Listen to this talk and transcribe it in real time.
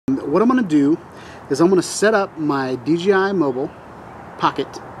what I'm going to do is I'm going to set up my DJI Mobile Pocket.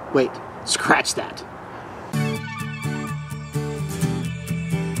 Wait, scratch that.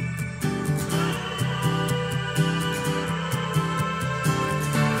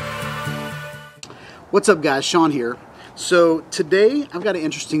 What's up guys, Shawn here. So today I've got an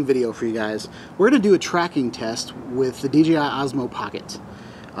interesting video for you guys. We're going to do a tracking test with the DJI Osmo Pocket.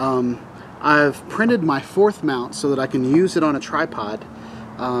 I've printed my fourth mount so that I can use it on a tripod,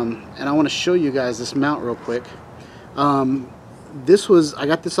 and I want to show you guys this mount real quick. I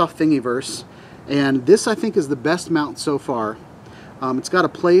got this off Thingiverse, and this I think is the best mount so far. It's got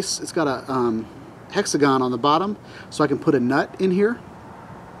a hexagon on the bottom so I can put a nut in here.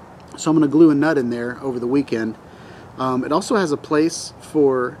 So I'm going to glue a nut in there over the weekend. It also has a place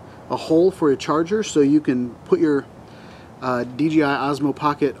for a hole for your charger, so you can put your DJI Osmo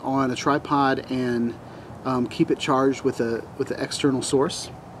Pocket on a tripod and keep it charged with an external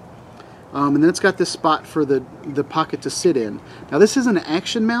source. And then it's got this spot for the Pocket to sit in. Now this is an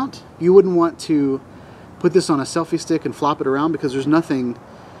action mount. You wouldn't want to put this on a selfie stick and flop it around because there's nothing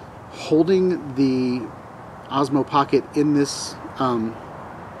holding the Osmo Pocket in this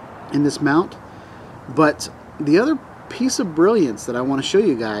mount. But the other piece of brilliance that I want to show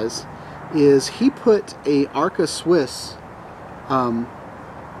you guys is he put a Arca Swiss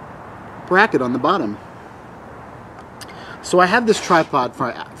bracket on the bottom. So I have this tripod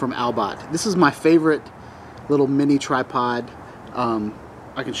from Albot. This is my favorite little mini tripod.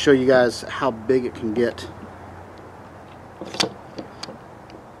 I can show you guys how big it can get.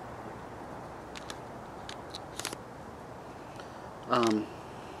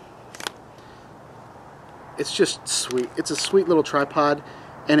 It's just sweet. It's a sweet little tripod,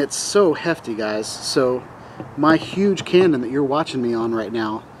 and it's so hefty, guys. So my huge Canon that you're watching me on right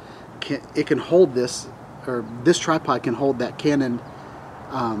now, it can hold this, or this tripod can hold that Canon.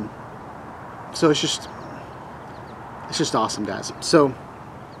 So it's just awesome, guys. So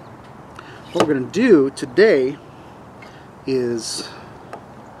what we're gonna do today is,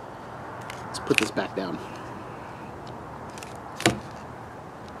 let's put this back down.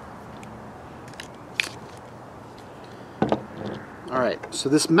 Alright, so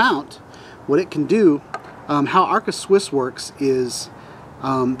this mount, what it can do, how Arca Swiss works is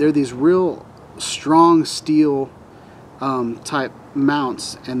they're these real strong steel type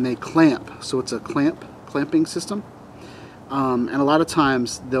mounts, and they clamp, so it's a clamping system. And a lot of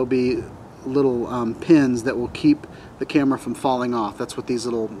times there'll be little pins that will keep the camera from falling off. That's what these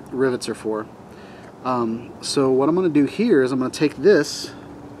little rivets are for. So what I'm going to do here is I'm going to take this,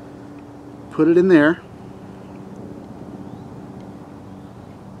 put it in there,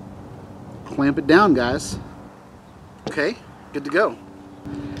 clamp it down, guys. Okay, good to go.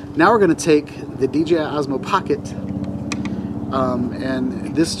 Now we're going to take the DJI Osmo Pocket,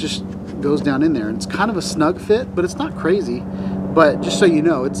 and this just goes down in there. And it's kind of a snug fit, but it's not crazy. But just so you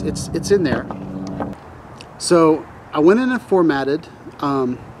know, it's in there. So I went in and formatted,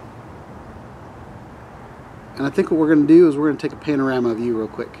 and I think what we're going to do is we're going to take a panorama view real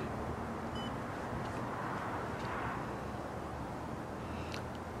quick.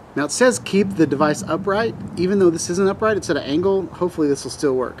 Now it says keep the device upright. Even though this isn't upright, it's at an angle. Hopefully this will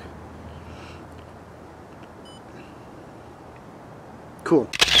still work. Cool.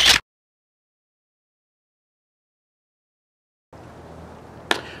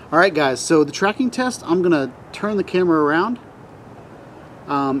 Alright guys, so the tracking test, I'm going to turn the camera around,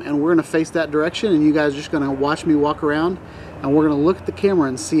 and we're going to face that direction, and you guys are just going to watch me walk around, and we're going to look at the camera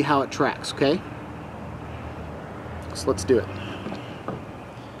and see how it tracks, okay? So let's do it.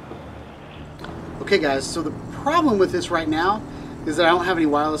 Okay guys, so the problem with this right now is that I don't have any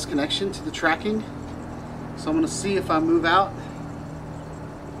wireless connection to the tracking. So I'm going to see if I move out.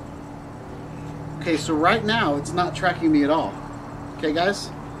 Okay, so right now it's not tracking me at all. Okay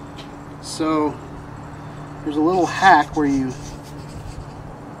guys? So there's a little hack where you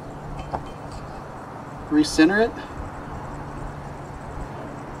recenter it.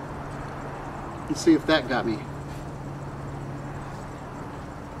 Let's see if that got me.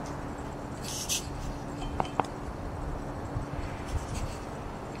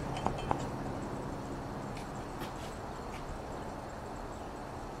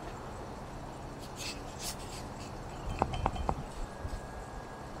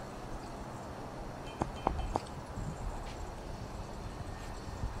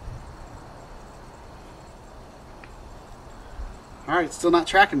 Alright, it's still not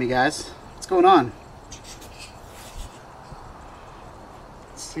tracking me, guys. What's going on?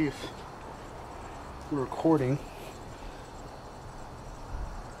 Let's see if we're recording.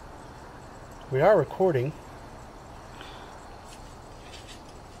 We are recording.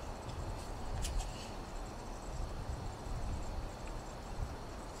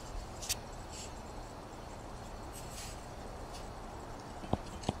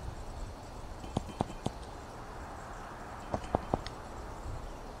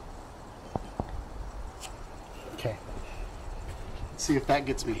 Let's see if that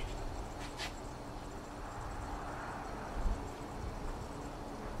gets me.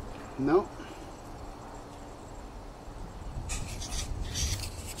 Nope.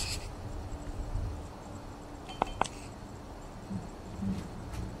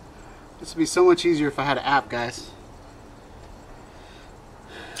 This would be so much easier if I had an app, guys.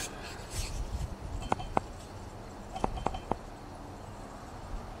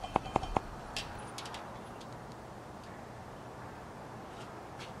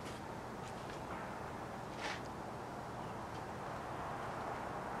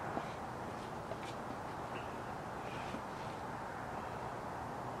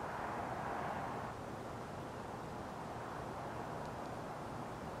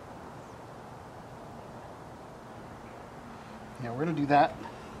 Yeah, we're going to do that.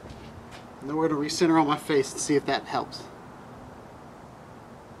 And then we're going to recenter on my face and see if that helps.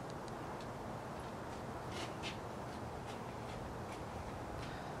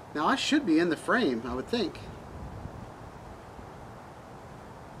 Now I should be in the frame, I would think.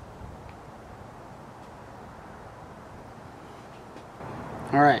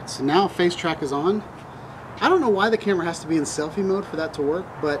 Alright, so now FaceTrack is on. I don't know why the camera has to be in selfie mode for that to work,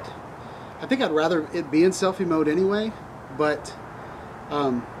 but I think I'd rather it be in selfie mode anyway. But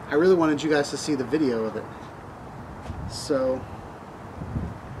I really wanted you guys to see the video of it. So,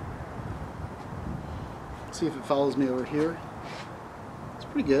 let's see if it follows me over here. It's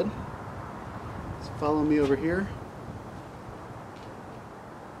pretty good. Let's follow me over here.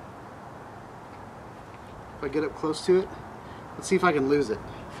 If I get up close to it, let's see if I can lose it.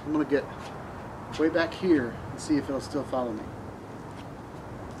 I'm going to get way back here and see if it'll still follow me.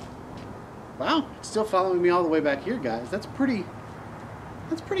 Wow, it's still following me all the way back here, guys. That's pretty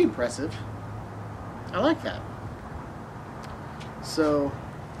impressive. I like that. So,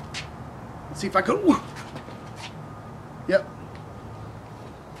 let's see if I can. Yep.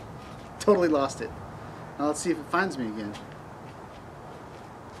 Totally lost it. Now let's see if it finds me again.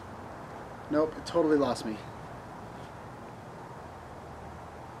 Nope, it totally lost me.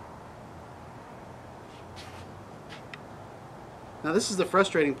 Now this is the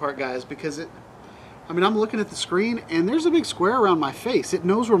frustrating part, guys, because I'm looking at the screen and there's a big square around my face. It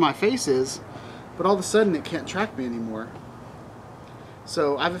knows where my face is, but all of a sudden it can't track me anymore.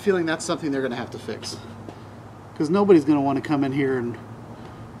 So I have a feeling that's something they're going to have to fix. Because nobody's going to want to come in here and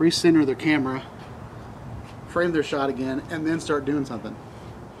recenter their camera, frame their shot again, and then start doing something.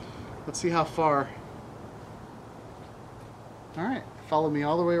 Let's see how far. Alright, follow me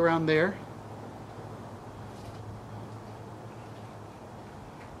all the way around there.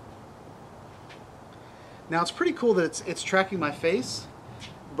 Now it's pretty cool that it's tracking my face,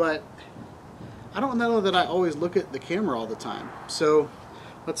 but I don't know that I always look at the camera all the time. So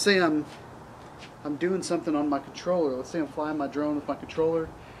let's say I'm doing something on my controller. Let's say I'm flying my drone with my controller,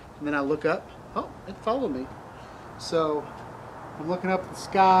 and then I look up. Oh, it followed me. So I'm looking up at the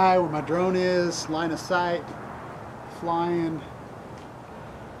sky where my drone is, line of sight, flying.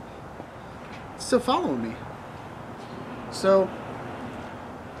 It's still following me. So,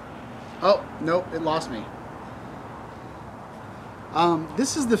 oh, nope, it lost me.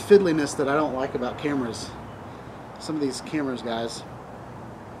 This is the fiddliness that I don't like about cameras. Some of these cameras, guys.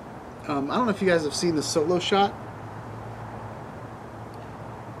 I don't know if you guys have seen the solo shot.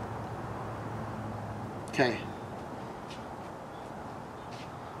 Okay.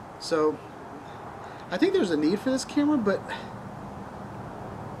 So, I think there's a need for this camera, but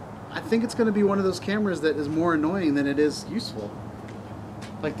I think it's going to be one of those cameras that is more annoying than it is useful.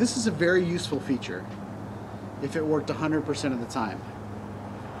 Like, this is a very useful feature if it worked 100% of the time.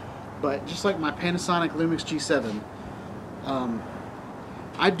 But just like my Panasonic Lumix G7,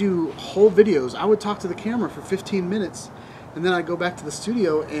 I do whole videos. I would talk to the camera for 15 minutes, and then I'd go back to the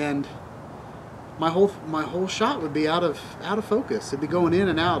studio, and my whole shot would be out of focus. It'd be going in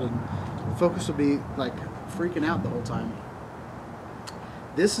and out, and the focus would be like freaking out the whole time.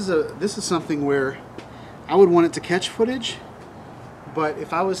 This is something where I would want it to catch footage, but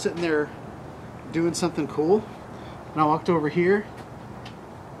if I was sitting there doing something cool, and I walked over here,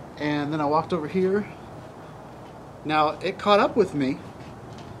 and then I walked over here, now it caught up with me,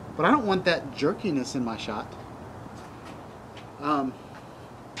 but I don't want that jerkiness in my shot. I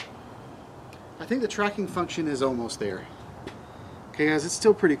think the tracking function is almost there. Okay, guys, it's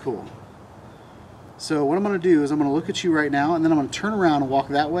still pretty cool. So what I'm going to do is I'm going to look at you right now, and then I'm going to turn around and walk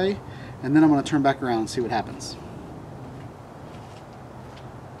that way, and then I'm going to turn back around and see what happens.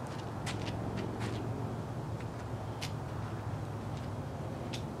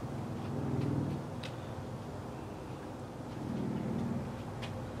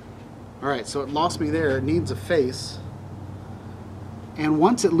 Alright, so it lost me there. It needs a face. And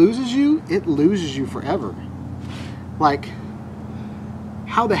once it loses you forever. Like,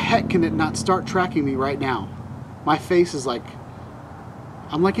 how the heck can it not start tracking me right now? My face is like,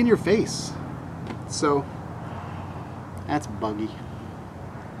 I'm like in your face. So, that's buggy.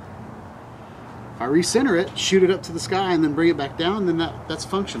 If I recenter it, shoot it up to the sky, and then bring it back down, then that's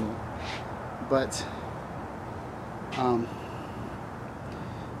functional. But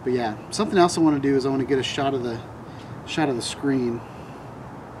yeah, something else I want to do is I want to get a shot of the screen.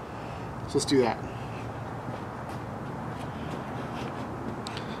 So let's do that.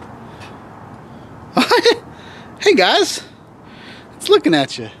 Hey guys, it's looking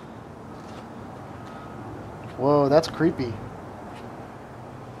at you. Whoa, that's creepy.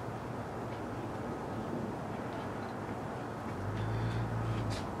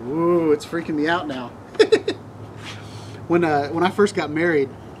 Whoa, it's freaking me out now. When I first got married,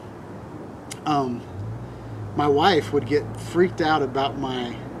 my wife would get freaked out about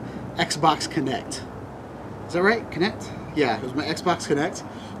my Xbox Connect. Is that right? Connect? Yeah, it was my Xbox Connect,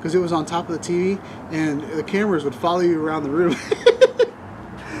 because it was on top of the TV and the cameras would follow you around the room.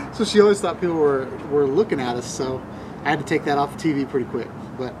 So she always thought people were looking at us, so I had to take that off the TV pretty quick.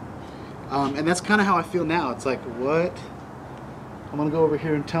 But and that's kind of how I feel now. It's like, what? I'm gonna go over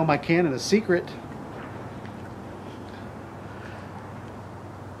here and tell my Canon a secret.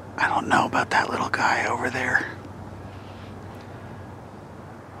 I don't know about that little guy over there.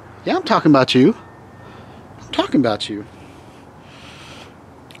 Yeah, I'm talking about you. I'm talking about you.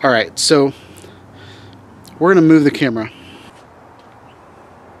 Alright, so we're going to move the camera.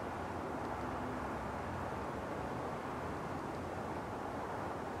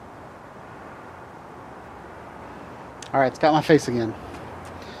 Alright, it's got my face again.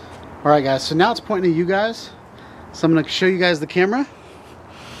 Alright guys, so now it's pointing at you guys. So I'm going to show you guys the camera.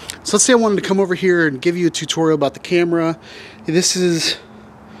 So let's say I wanted to come over here and give you a tutorial about the camera. This is,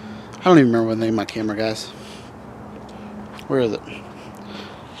 I don't even remember what the name of my camera, guys. Where is it?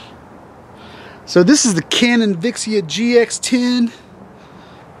 So this is the Canon Vixia GX10.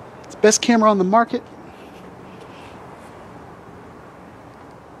 It's the best camera on the market.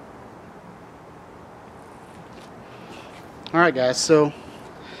 Alright guys, so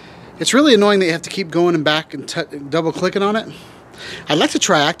it's really annoying that you have to keep going and back and double clicking on it. I'd like to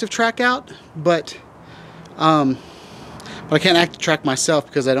try Active Track out, but I can't Active Track myself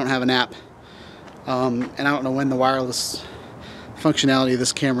because I don't have an app. And I don't know when the wireless functionality of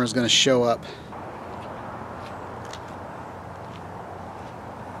this camera is going to show up.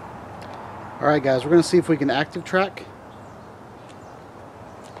 Alright guys, we're going to see if we can Active Track.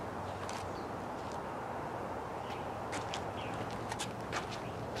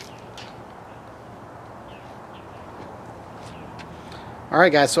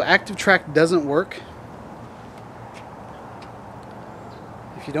 Alright guys, so Active Track doesn't work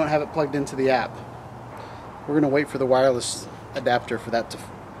if you don't have it plugged into the app. We're going to wait for the wireless adapter for that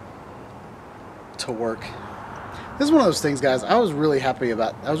to work. This is one of those things, guys, I was really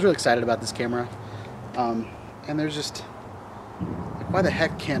excited about this camera. And there's just, like, why the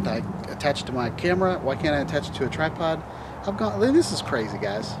heck can't I attach it to my camera? Why can't I attach it to a tripod? This is crazy,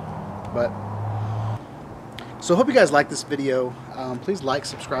 guys. But so I hope you guys like this video. Please like,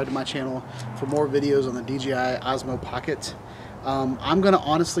 subscribe to my channel for more videos on the DJI Osmo Pocket. I'm going to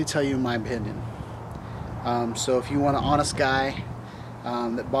honestly tell you my opinion. So if you want an honest guy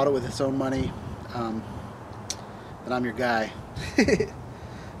that bought it with his own money, then I'm your guy.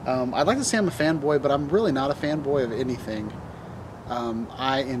 I'd like to say I'm a fanboy, but I'm really not a fanboy of anything.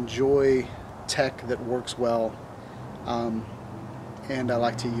 I enjoy tech that works well, and I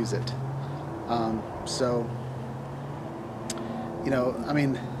like to use it. So, you know, I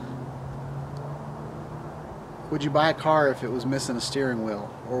mean, would you buy a car if it was missing a steering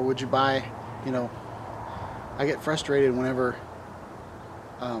wheel? Or would you buy, you know, I get frustrated whenever,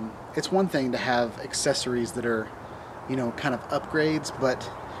 it's one thing to have accessories that are, you know, kind of upgrades, but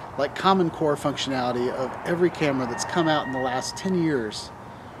like common core functionality of every camera that's come out in the last 10 years,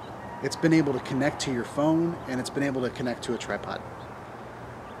 it's been able to connect to your phone and it's been able to connect to a tripod.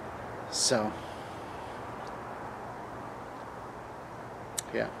 So,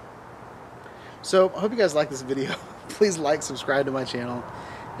 yeah. So, I hope you guys like this video. Please like, subscribe to my channel,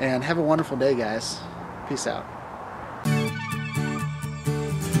 and have a wonderful day, guys. Peace out.